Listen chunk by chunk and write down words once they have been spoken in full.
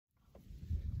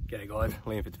G'day guys,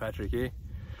 Liam Fitzpatrick here.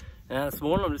 This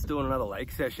morning I'm just doing another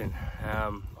lake session.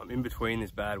 I'm in between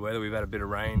this bad weather. We've had a bit of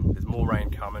rain, there's more rain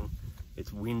coming,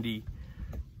 it's windy,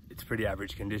 it's pretty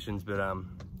average conditions, but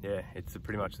yeah, it's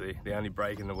pretty much the only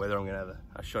break in the weather I'm going to have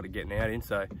a shot at getting out in.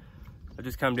 So I've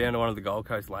just come down to one of the Gold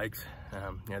Coast lakes.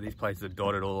 You know, these places are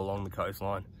dotted all along the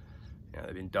coastline. You know,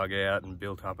 they've been dug out and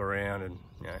built up around, and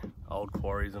you know, old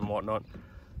quarries and whatnot.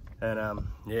 And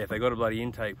yeah, if they got a bloody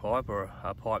intake pipe or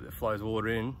a pipe that flows water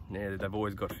in, yeah, they've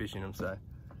always got fish in them. So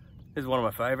this is one of my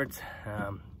favourites.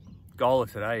 Goal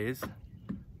of today is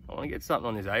I want to get something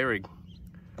on this A-rig.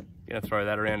 Gonna throw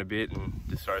that around a bit and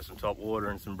just throw some top water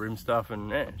and some brim stuff,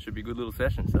 and yeah, it should be a good little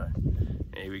session. So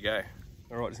here we go.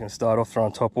 All right, just gonna start off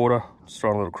throwing top water. Just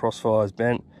throwing a little crossfires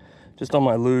bent. Just on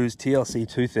my Lew's TLC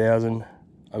 2000.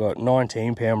 I got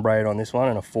 19-pound braid on this one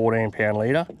and a 14-pound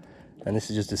leader. And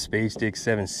this is just a speed stick,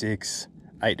 7.6,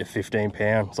 8 to 15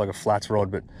 pound. It's like a flats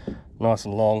rod, but nice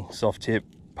and long, soft tip.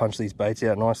 Punch these baits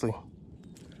out nicely.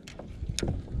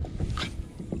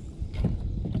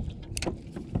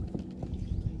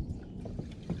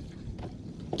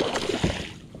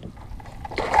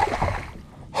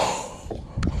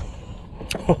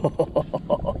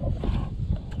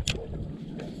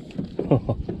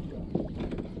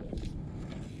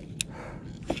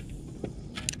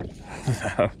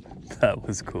 That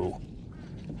was cool.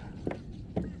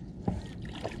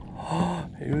 Oh,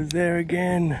 he was there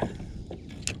again.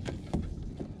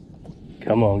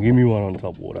 Come on, give me one on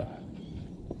top water.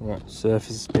 Alright, surface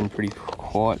has been pretty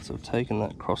quiet, so I've taken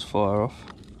that crossfire off.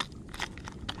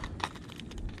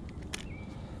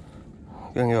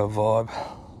 I'm gonna go a vibe,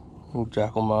 little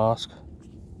jackal mask.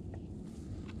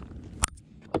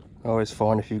 I always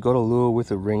find if you've got a lure with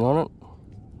a ring on it,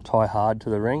 tie hard to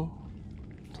the ring.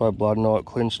 Tie blood knot,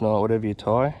 clinch knot, whatever you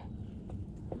tie.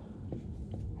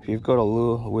 If you've got a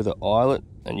lure with an eyelet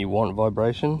and you want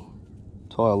vibration,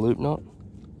 tie a loop knot.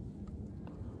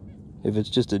 If it's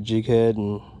just a jig head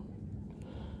and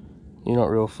you're not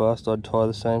real fast, I'd tie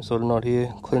the same sort of knot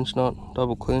here. Clinch knot,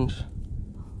 double clinch.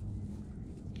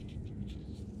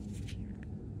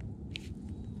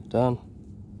 Done.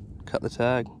 Cut the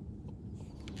tag.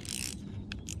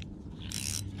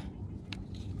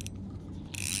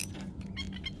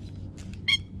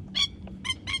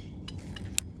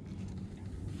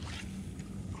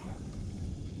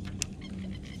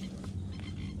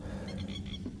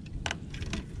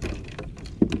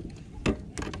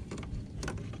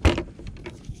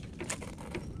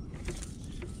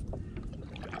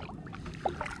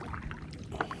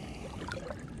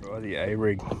 The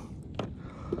A-rig,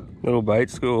 little bait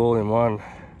school all in one.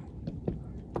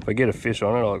 If I get a fish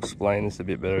on it, I'll explain this a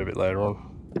bit better a bit later on.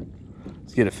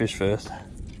 Let's get a fish first. Oh,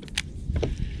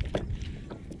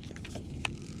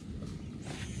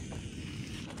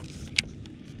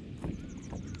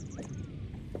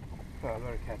 I've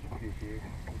got to catch a fish here.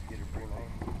 Let's get a brim, eh?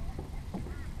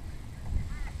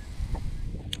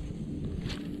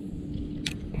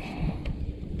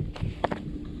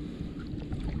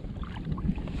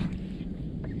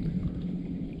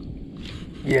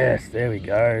 Yes, there we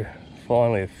go.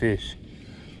 Finally a fish.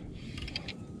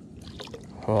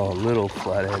 Oh, little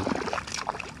flathead.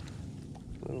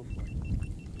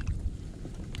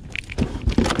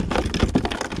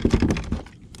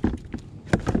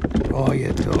 Oh,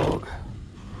 yeah, dog.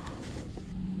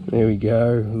 There we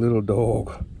go, little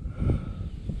dog.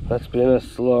 That's been a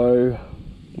slow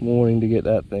morning to get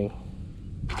that thing.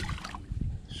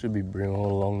 Should be brim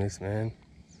all along this, man.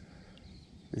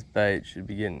 This bait should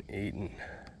be getting eaten.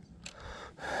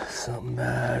 Something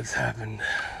bad's happened.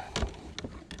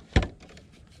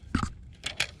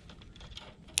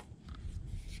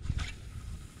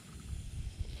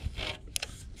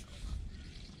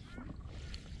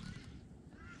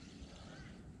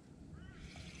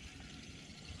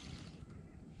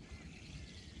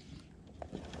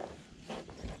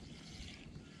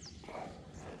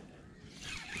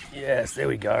 Yes, there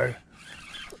we go.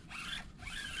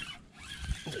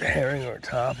 A herring or a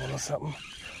tarpon or something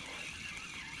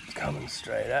coming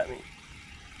straight at me.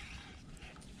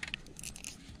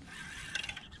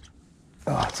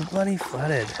 Oh, it's a bloody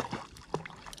flathead.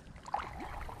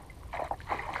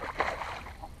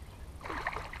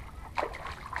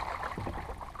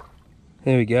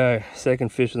 There we go, second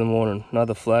fish of the morning,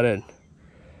 another flathead.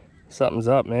 Something's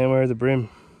up, man. Where's the brim?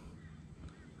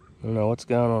 I don't know what's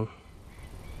going on.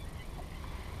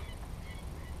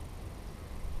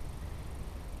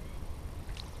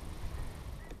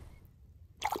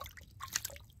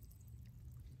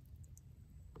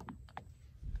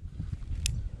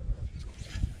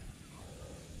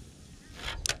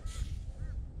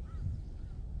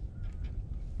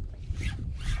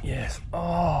 Yes.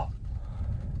 Oh,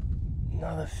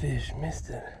 another fish, missed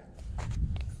it.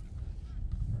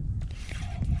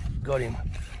 Got him.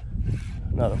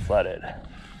 Another flathead.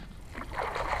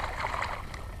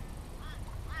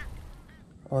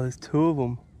 Oh, there's two of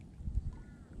them.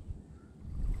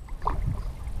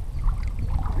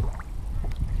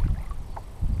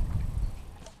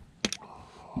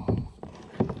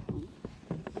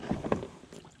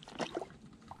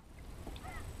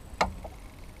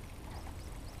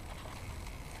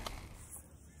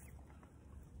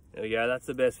 There we go, that's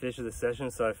the best fish of the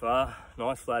session so far.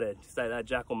 Nice flathead, just ate that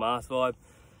jackal mask vibe.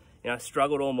 You know,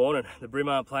 struggled all morning. The brim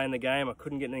aren't playing the game. I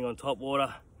couldn't get anything on top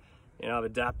water. You know, I've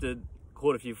adapted,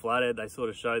 caught a few flathead. They sort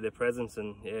of showed their presence,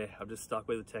 and yeah, I've just stuck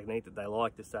with the technique that they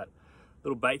like. Just that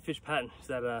little bait fish pattern, just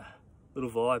that little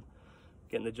vibe,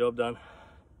 getting the job done.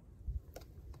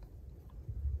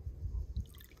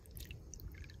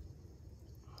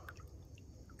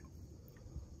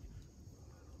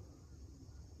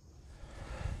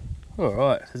 All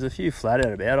right, there's a few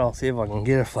flathead about. I'll see if I can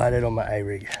get a flathead on my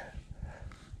A-rig.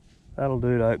 That'll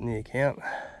do to open the account.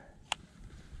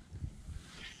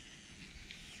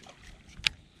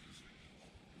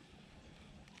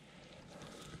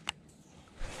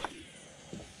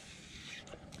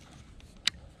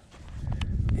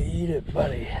 Eat it,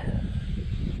 buddy.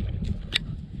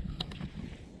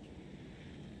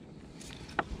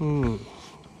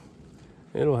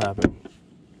 It'll happen.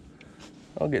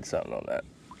 I'll get something on that.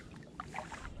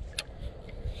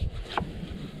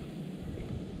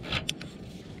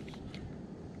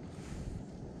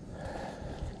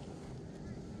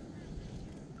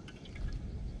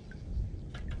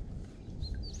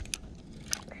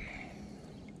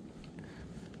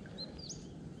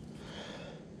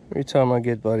 Every time I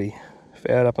get buddy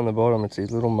fouled up on the bottom, it's these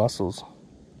little mussels.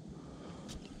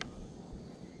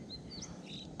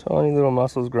 Tiny little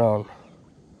mussels growing.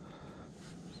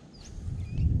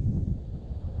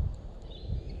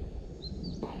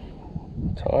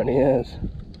 Tiny as.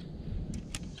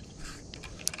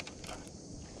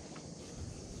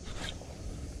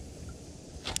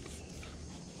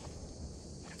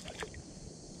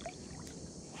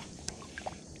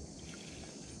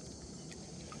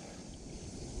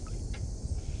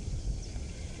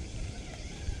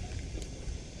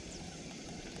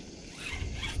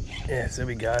 Yes, there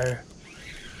we go.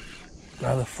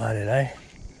 Another flathead, eh?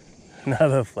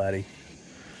 Another flatty.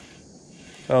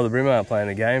 Oh, the brim aren't playing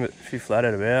the game, but a few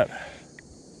flathead about.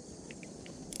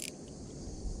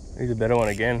 He's a better one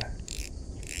again.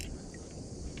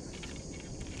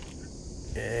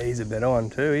 Yeah, he's a better one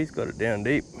too. He's got it down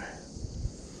deep.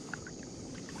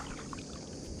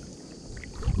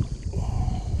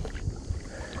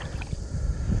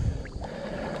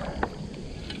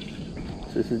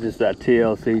 This is just that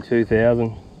TLC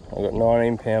 2000. I've got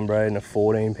 19-pound braid and a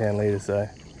 14-pound leader, so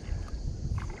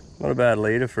not a bad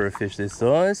leader for a fish this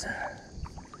size.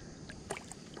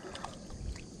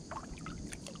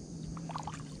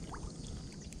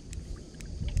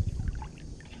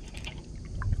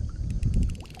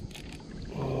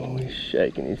 Oh, he's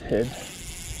shaking his head.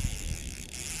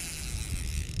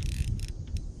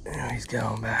 Now he's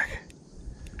going back.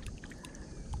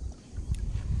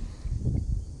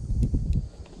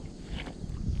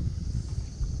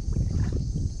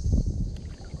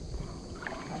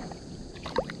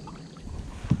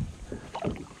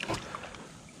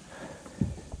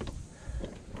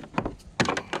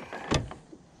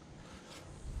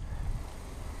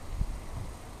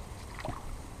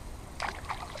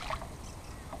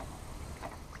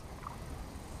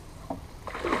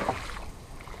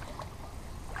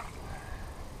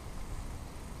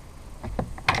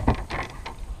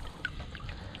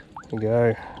 There we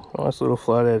go, nice little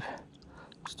flathead,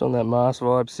 just on that Mars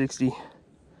Vibe 60.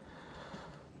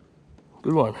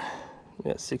 Good one,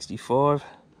 about 65,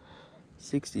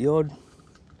 60 odd.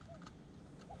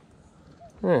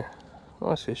 Yeah,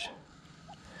 nice fish.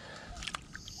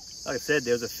 Like I said,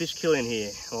 there was a fish kill in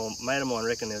here, or a mate of mine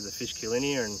reckon there was a fish kill in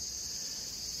here, and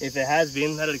if there has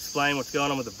been, that'll explain what's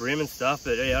going on with the brim and stuff,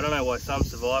 but yeah, I don't know why some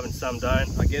survive and some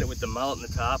don't. I get it with the mullet and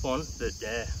the tarp on, but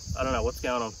yeah, I don't know what's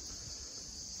going on.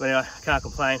 But anyway, I can't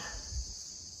complain.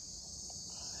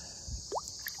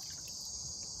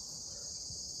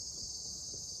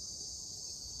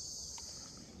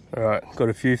 Alright, got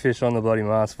a few fish on the bloody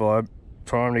Mars Vibe.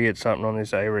 Trying to get something on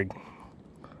this A-rig.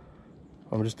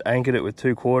 I'm just anchored it with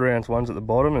 2 1/4 ounce ones at the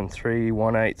bottom and 3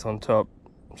 1/8 on top.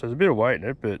 So there's a bit of weight in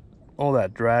it, but all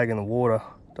that drag in the water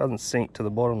doesn't sink to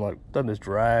the bottom, like, doesn't just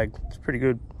drag. It's pretty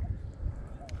good.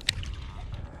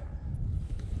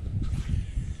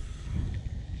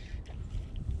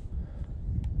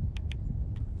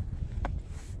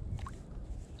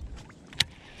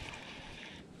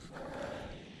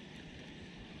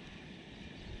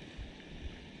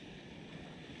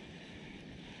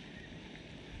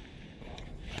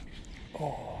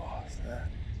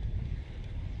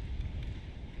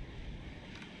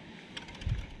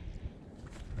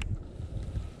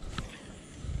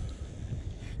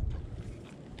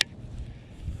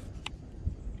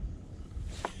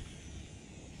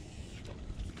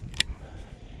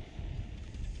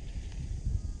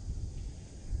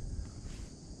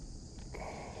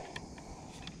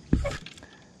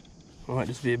 Might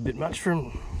just be a bit much for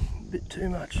him, a bit too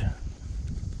much.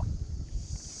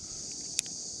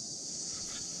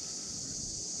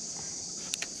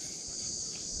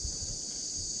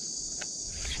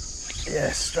 Yeah,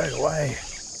 straight away.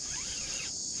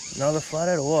 Another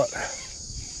flathead or what?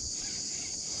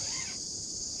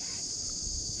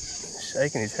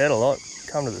 Shaking his head a lot,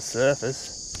 come to the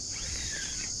surface.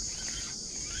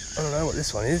 I don't know what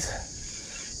this one is.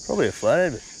 Probably a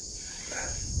flathead, but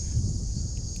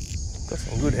got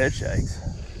some good head shakes.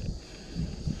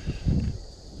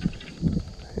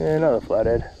 Yeah, another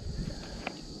flathead.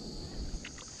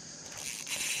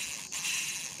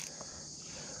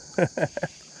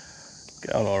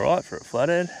 Going all right for a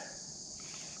flathead.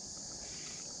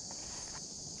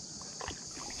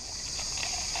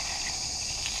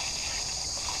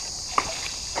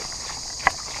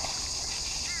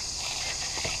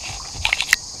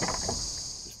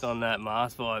 Just on that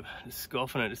mast vibe, just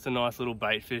scoffing it. Just a nice little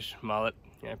bait fish, mullet,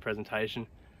 you know, presentation.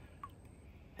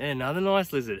 Yeah, another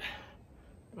nice lizard.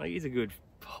 Like, he's a good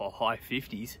high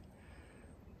 50s.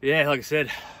 Yeah, like I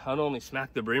said, I normally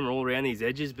smack the brim all around these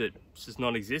edges, but it's just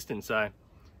non-existent. So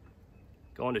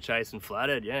going to chasing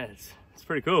flathead, yeah, it's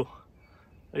pretty cool.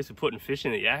 At least we're putting fish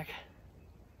in the yak.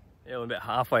 Yeah, we're about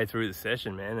halfway through the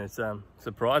session, man. It's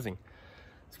surprising.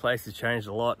 This place has changed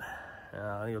a lot.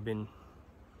 I think I've been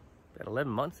about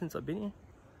 11 months since I've been here,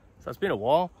 so it's been a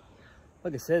while.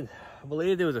 Like I said, I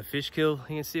believe there was a fish kill.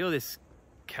 You can see all this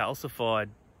calcified,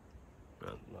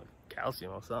 like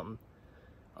calcium or something.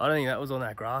 I don't think that was on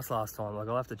that grass last time. Like,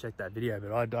 I'll have to check that video,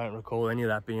 but I don't recall any of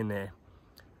that being there.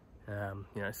 You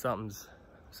know, something's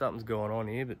going on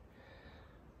here, but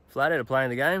flathead are playing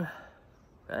the game.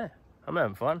 Yeah, I'm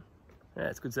having fun. Yeah,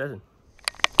 it's a good session.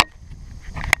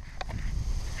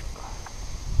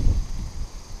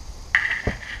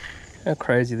 How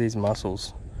crazy are these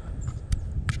mussels?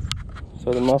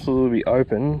 So the mussels will be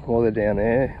open while they're down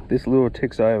there. This lure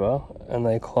ticks over and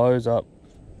they close up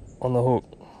on the hook.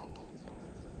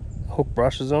 Hook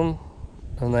brushes them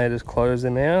and they just close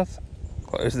their mouth,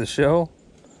 close the shell,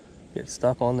 get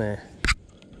stuck on there.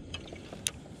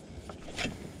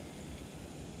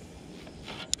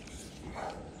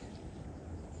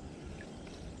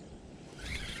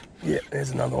 Yeah,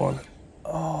 there's another one.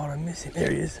 Oh, I miss him.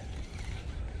 There he is.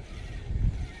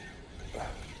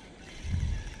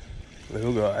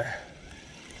 Little guy.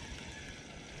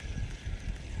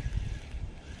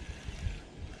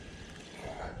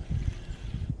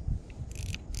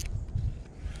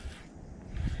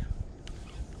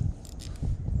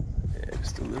 Yeah,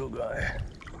 just a little guy.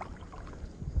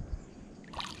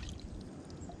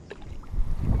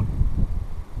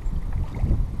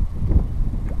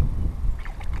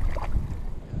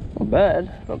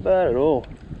 Not bad at all.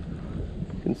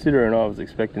 Considering I was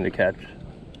expecting to catch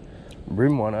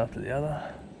brim one after the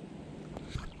other.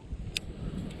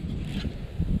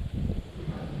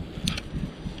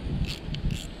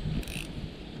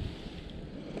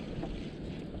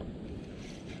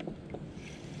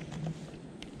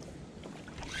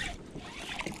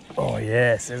 Oh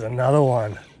yes, there's another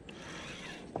one.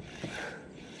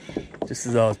 Just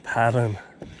as I was paddling.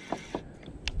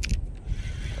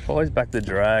 Always back the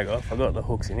drag. I forgot the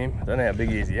hook's in him. I don't know how big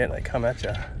he is yet. They come at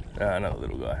you. Oh, another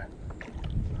little guy.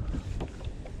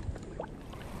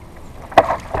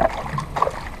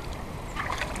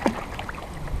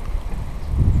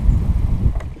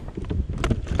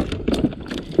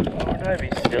 Oh, don't be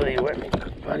silly. Wet me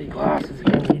bloody glasses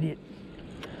again, you idiot.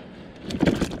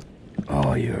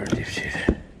 Oh, you're a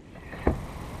dipshit.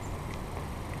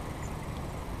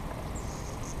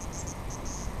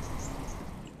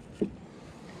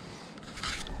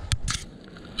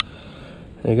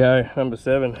 There you go, number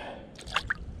 7.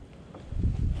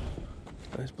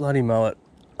 Those bloody mullet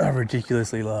are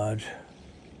ridiculously large.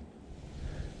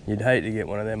 You'd hate to get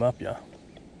one of them up ya.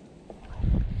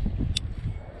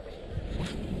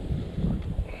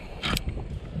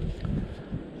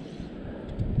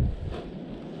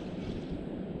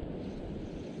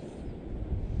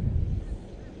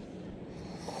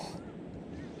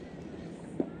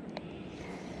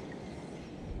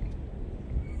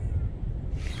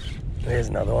 There's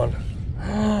another one.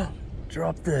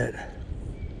 Dropped it.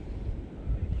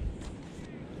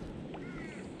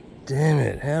 Damn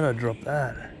it, how'd I drop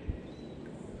that?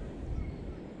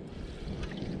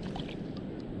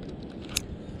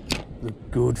 The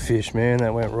good fish, man,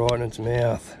 that went right in its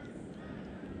mouth.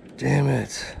 Damn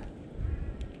it.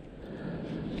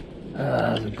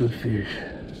 Ah, that's a good fish.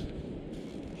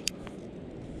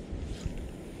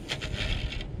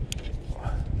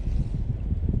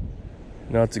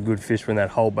 You know, it's a good fish when that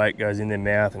whole bait goes in their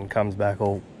mouth and comes back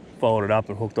all folded up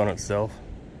and hooked on itself.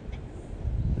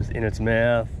 Just in its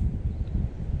mouth.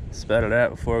 Spat it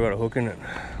out before I got a hook in it.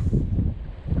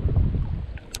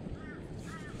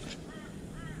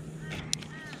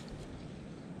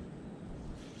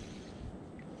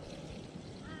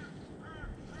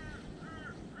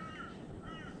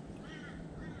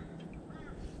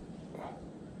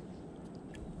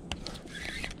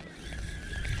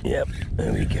 Yep,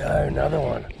 there we go, another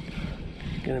one.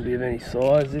 Gonna be of any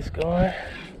size, this guy?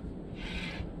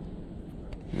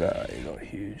 No, he's not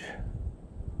huge.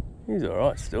 He's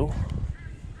alright still.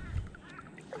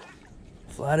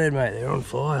 Flathead, mate, they're on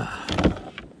fire.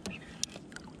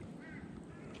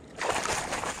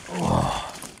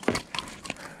 Oh.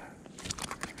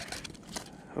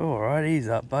 Alright, he's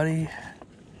up, buddy.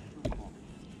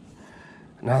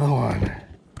 Another one.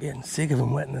 Getting sick of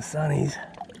them wetting the sunnies.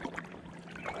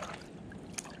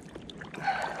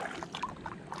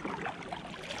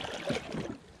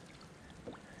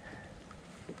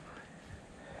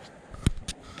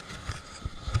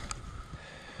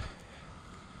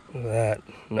 Look at that,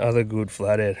 another good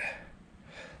flathead.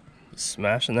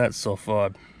 Smashing that soft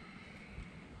vibe.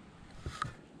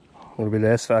 A little bit of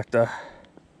S factor,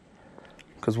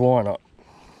 because why not?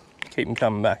 Keep them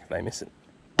coming back if they miss it.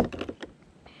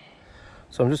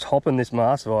 So I'm just hopping this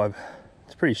mast vibe.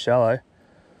 It's pretty shallow.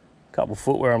 A couple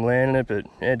foot where I'm landing it, but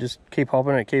yeah, just keep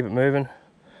hopping it, keep it moving.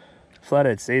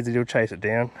 Flathead seeds, it'll chase it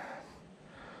down.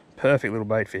 Perfect little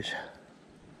bait fish.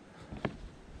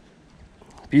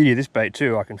 Beauty of this bait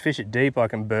too, I can fish it deep, I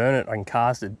can burn it, I can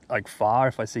cast it like far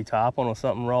if I see tarpon or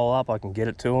something roll up, I can get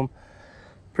it to them.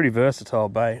 Pretty versatile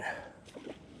bait.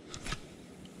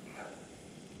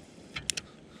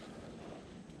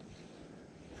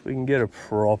 If we can get a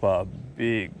proper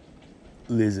big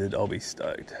lizard, I'll be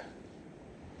stoked.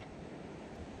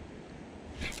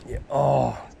 Yeah,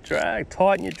 oh, drag,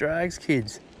 tighten your drags,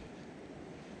 kids.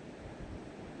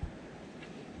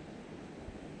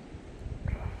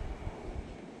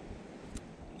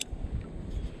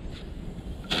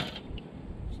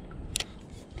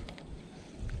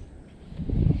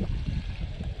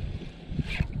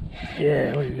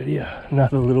 Yeah, what have you got here?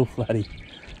 Another little flatty.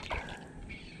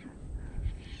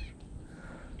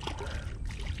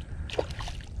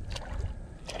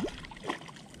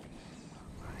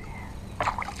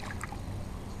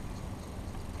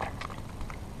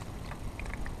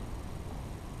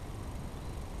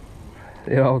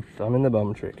 The old thumb in the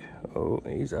bum trick. Oh,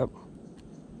 he's up.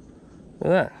 Look at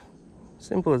that.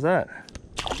 Simple as that.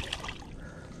 I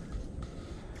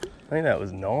think that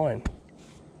was 9.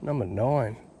 Number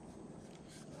 9.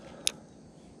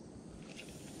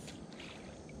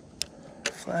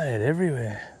 Flathead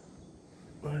everywhere.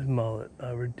 Those mullet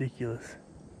are ridiculous.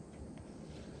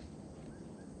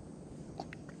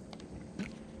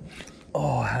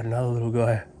 Oh, I had another little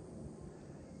guy.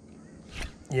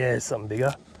 Yeah, something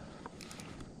bigger.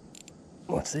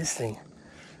 What's this thing?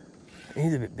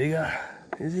 He's a bit bigger,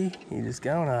 is he? He's just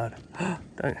going hard.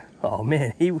 Don't. Oh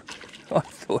man, I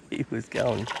thought he was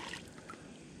going.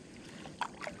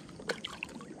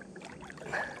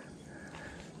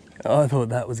 I thought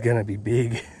that was going to be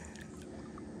big.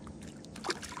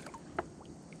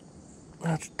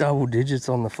 That's double digits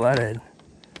on the flathead.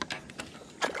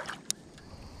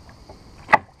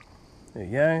 There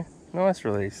you go. Nice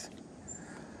release.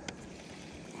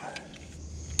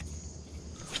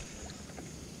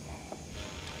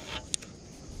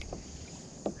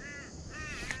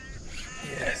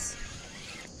 Yes.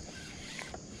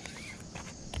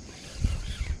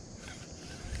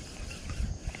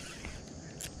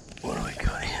 What do we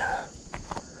got here?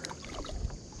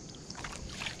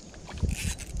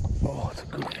 Oh, it's a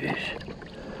good fish.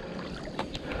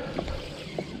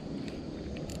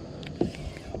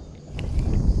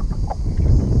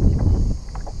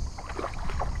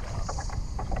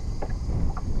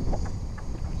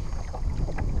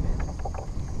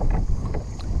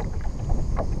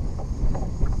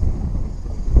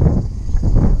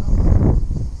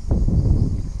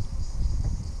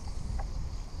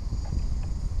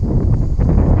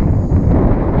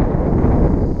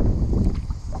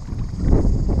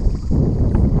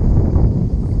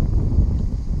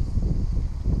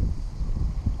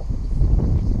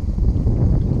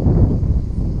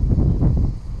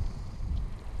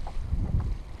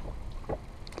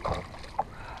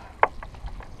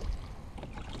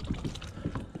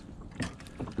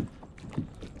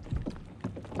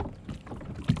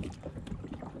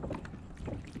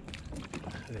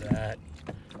 Look at that.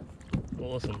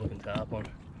 Awesome looking tarpon.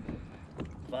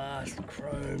 Vast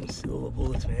chrome silver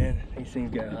bullets, man. These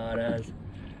things go hard as.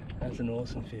 That's an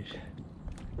awesome fish.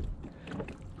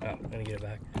 Oh, I'm gonna get it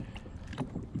back.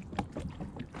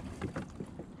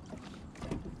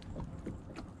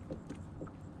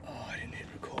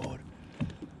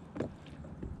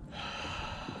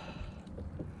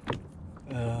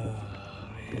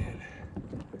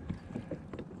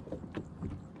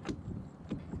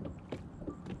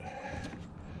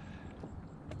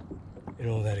 in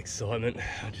all that excitement,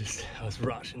 I was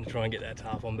rushing to try and get that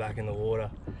tarpon back in the water.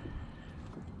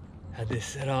 Had this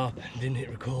set up, didn't hit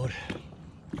record.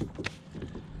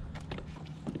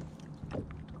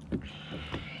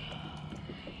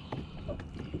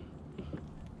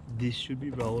 This should be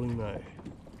rolling though.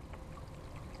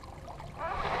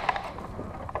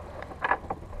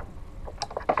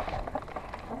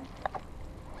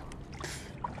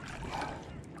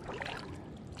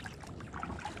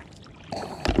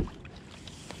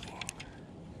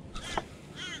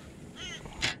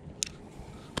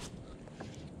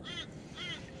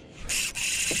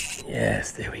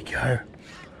 Yes, there we go.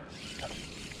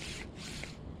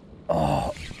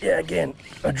 Oh, yeah, again,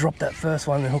 I dropped that first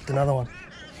one and hooked another one.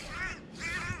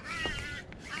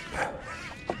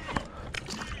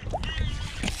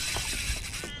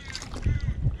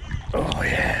 Oh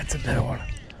yeah, it's a better one.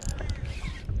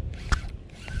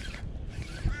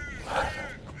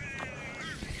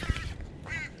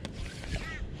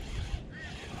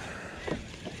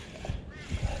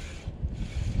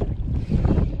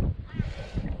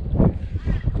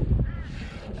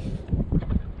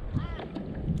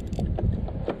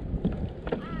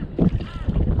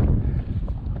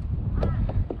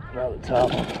 Another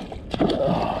tarpon.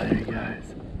 Oh, there he goes.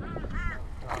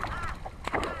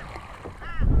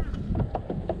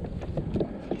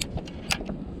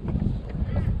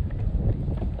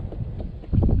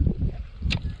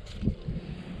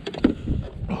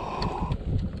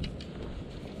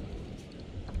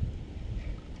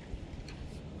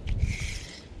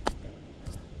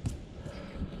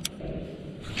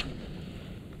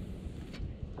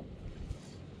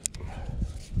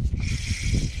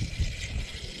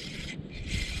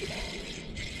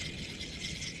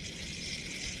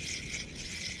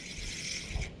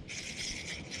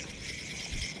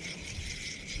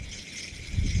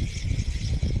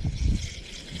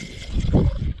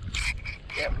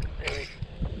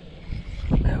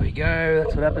 There we go,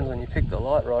 that's what happens when you pick the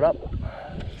light rod up.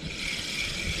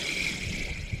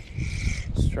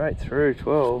 Straight through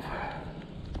 12.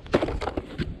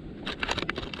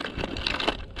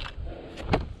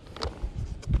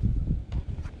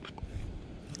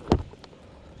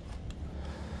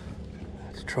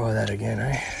 Let's try that again,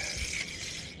 eh?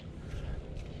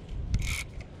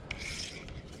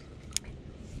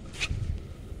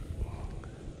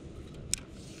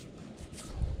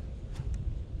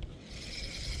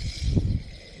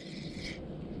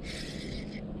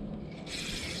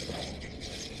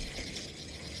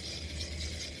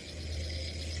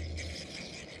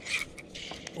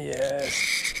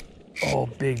 Yes. Oh,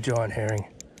 big giant herring.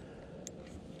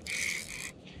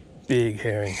 Big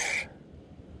herring.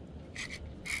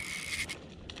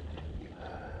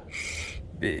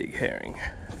 Big herring.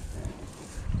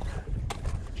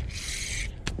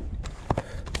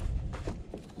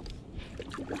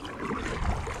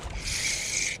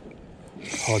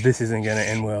 Oh, this isn't going to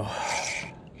end well.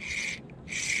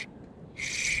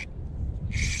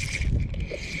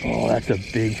 Oh, that's a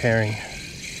big herring.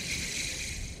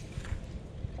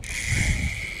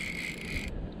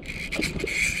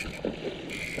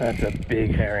 That's a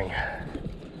big herring.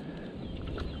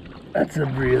 That's a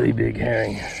really big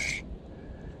herring.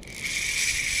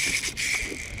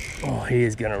 Oh, he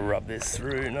is gonna rub this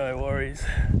through, no worries.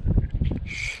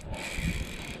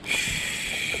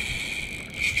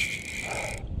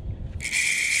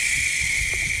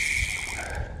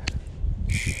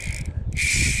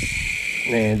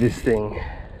 Man, this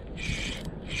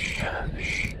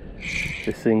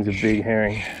thing's a big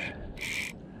herring.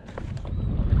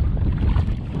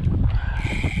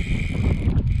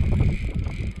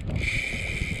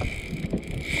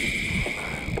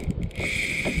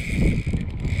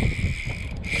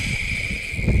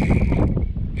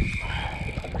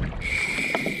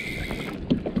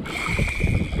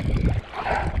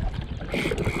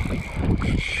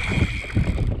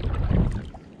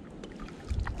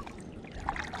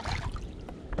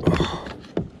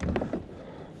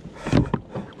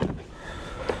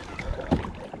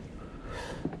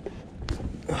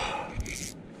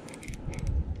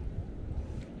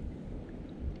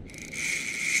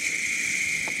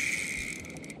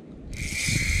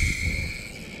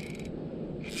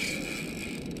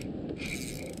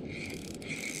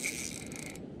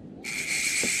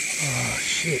 Oh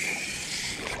shit.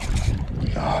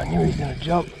 Oh, I knew he was gonna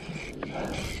jump.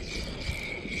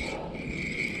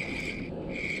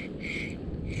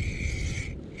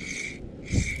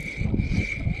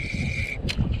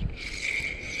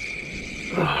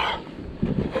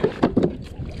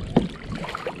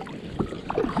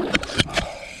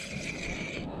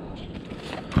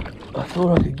 I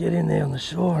thought I could get in there on the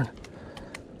shore and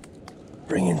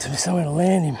bring him to somewhere to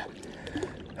land him.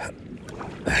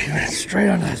 He went straight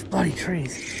under those bloody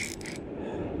trees.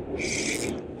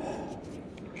 He's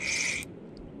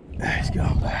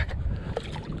going back.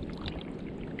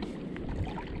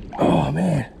 Oh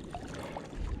man.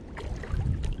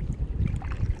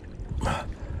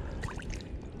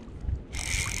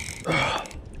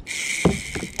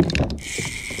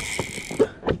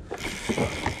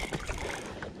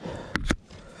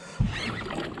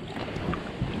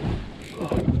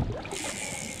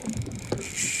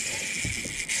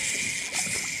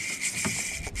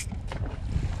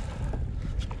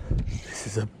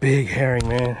 This is a big herring,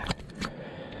 man.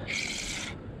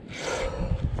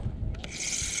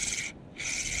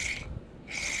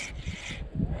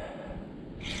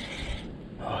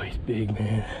 Oh, he's big,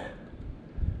 man.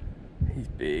 He's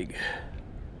big.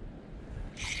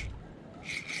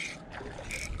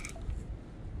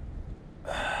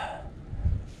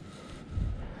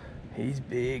 He's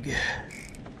big.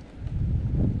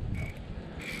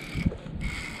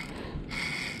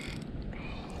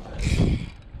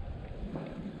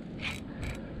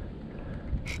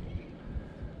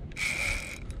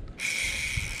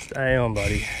 Stay on,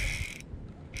 buddy.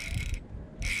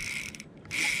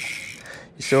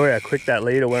 You saw how quick that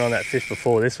leader went on that fish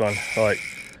before this one. Like,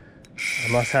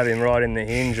 I must have him right in the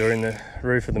hinge or in the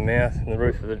roof of the mouth, in the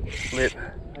roof of the lip.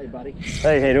 Hey, buddy.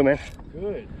 Hey, how you doing, man?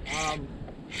 Good.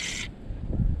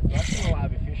 That's all I'll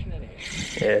be fishing in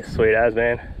here. Yeah, sweet as,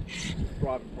 man. It's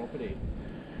private property.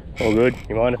 All good.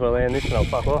 You mind if I land this and I'll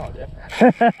fuck off? Oh,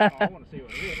 definitely. I want to see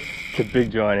what it is. It's a big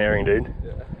giant herring, dude.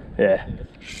 Yeah. Yeah.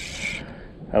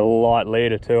 A light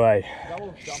leader too, eh? Is that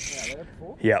what was jumping out there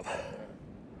before? Yep.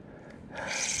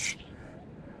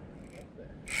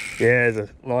 Yeah, there's a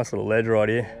nice little ledge right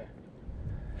here.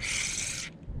 Yeah.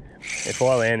 If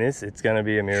I land this, it's going to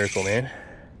be a miracle, man.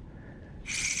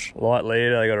 Light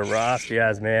leader, they got a raspy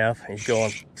ass mouth. He's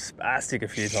gone spastic a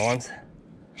few times.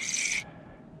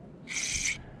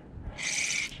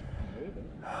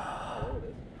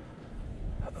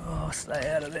 Oh,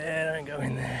 stay out of there, don't go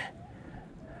in there.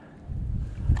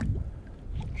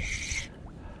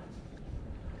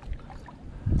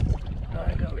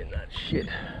 Don't go in that shit.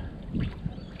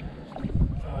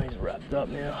 Oh, he's wrapped up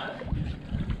now.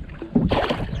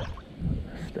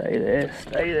 Stay there,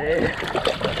 stay there.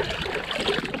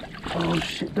 Oh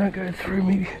shit, don't go through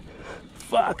me.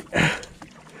 Fuck.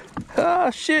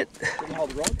 Oh shit. Can you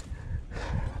hold the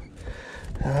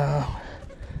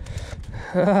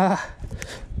rod?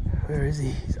 Where is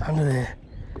he? He's under there.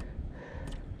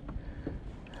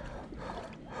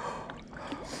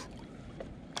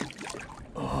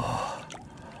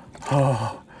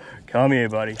 Oh, come here,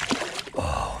 buddy.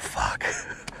 Oh, fuck.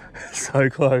 So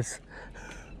close.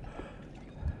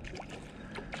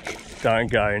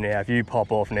 Don't go now. If you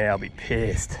pop off now, I'll be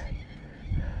pissed.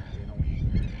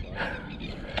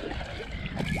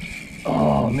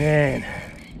 Oh, man.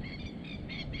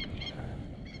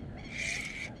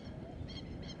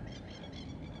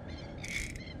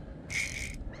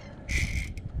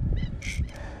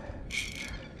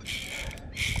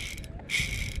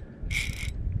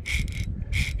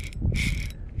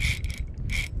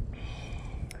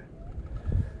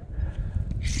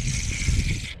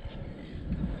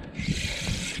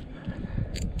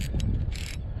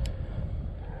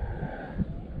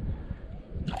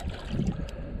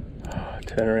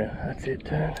 Turn around, that's it,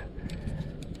 turn.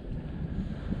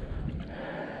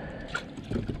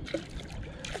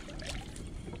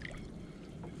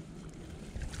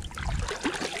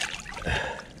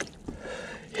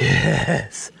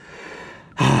 Yes.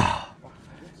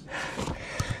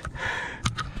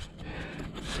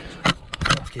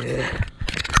 Yeah.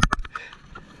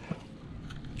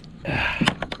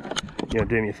 You want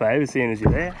to do me a favour, seeing as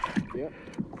you're there? Yeah.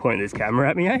 Point this camera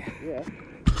at me, eh? Yeah.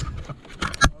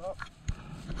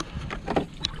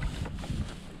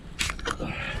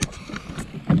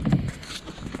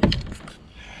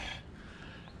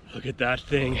 Look at that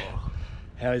thing.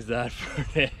 How is that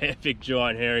for an epic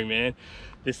giant herring, man?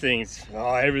 This thing's,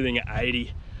 oh, everything at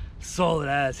 80. Solid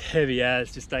as, heavy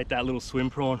as, just ate that little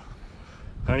swim prawn.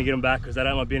 I only get them back because they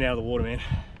don't like being out of the water, man.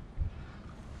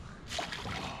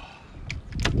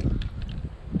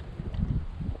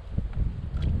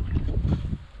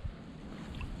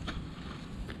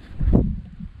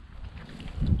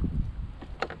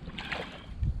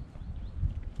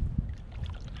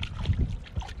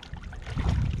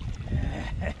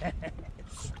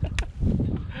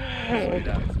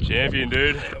 Champion,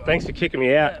 dude. Thanks for kicking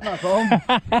me out. No problem.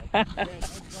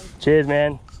 Cheers,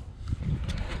 man.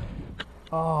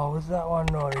 Oh, was that one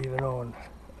not even on?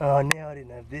 Oh, now I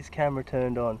didn't have this camera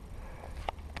turned on.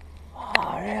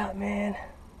 Far out, man.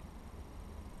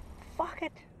 Fuck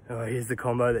it. Oh, here's the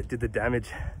combo that did the damage.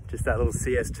 Just that little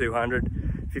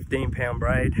CS200, 15-pound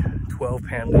braid,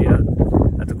 12-pound leader.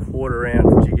 That's a 1/4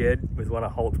 ounce jig head with one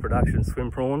of Holt's production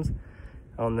swim prawns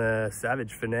on the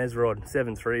Savage finesse rod,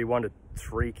 7.3, 1 to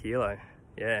 3 kilo.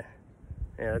 Yeah,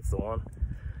 that's the one.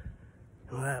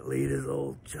 And that leader's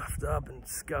all chuffed up and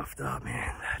scuffed up,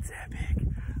 man. That's epic.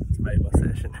 It's made my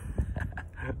session.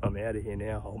 I'm out of here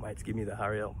now. Old mates, give me the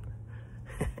hurry up.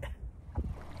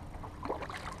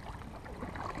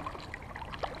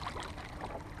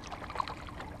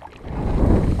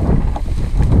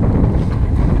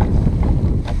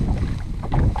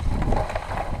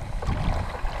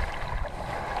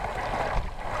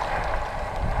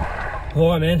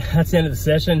 All right, man, that's the end of the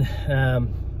session.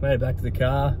 Made it back to the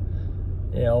car.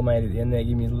 Yeah, old mate at the end there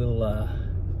give me a little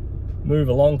move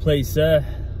along, please, sir.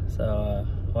 So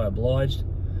I obliged.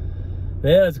 But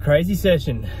yeah, it's a crazy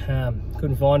session.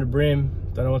 Couldn't find a brim.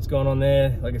 Don't know what's going on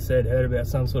there. Like I said, heard about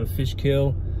some sort of fish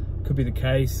kill. Could be the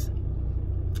case.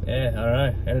 Yeah, I don't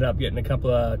know. Ended up getting a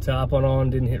couple of tarpon on.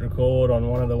 Didn't hit record on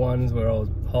one of the ones where I was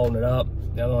holding it up.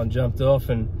 The other one jumped off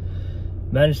and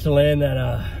managed to land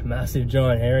that massive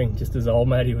giant herring, just as old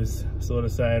matey was sort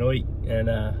of saying oi, and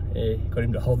yeah, got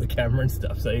him to hold the camera and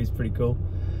stuff, so he's pretty cool.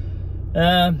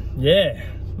 Yeah,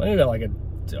 I think I got like a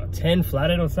 10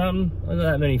 flathead or something. I got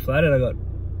that many flathead. I got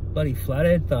bloody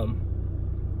flathead thumb.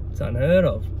 It's unheard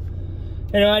of.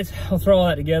 Anyways, I'll throw all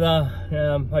that together.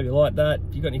 Hope you like that.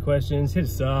 If you got any questions, hit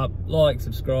us up, like,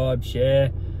 subscribe,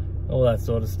 share, all that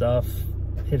sort of stuff.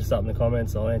 Hit us up in the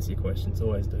comments. I'll answer your questions,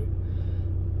 always do.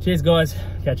 Cheers, guys.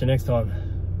 Catch you next time.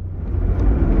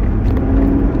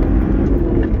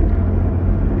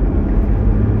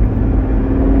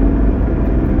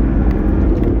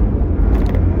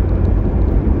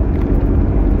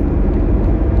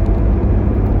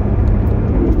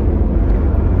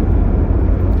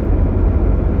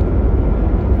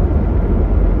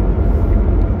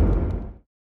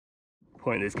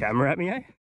 Point this camera at me, eh?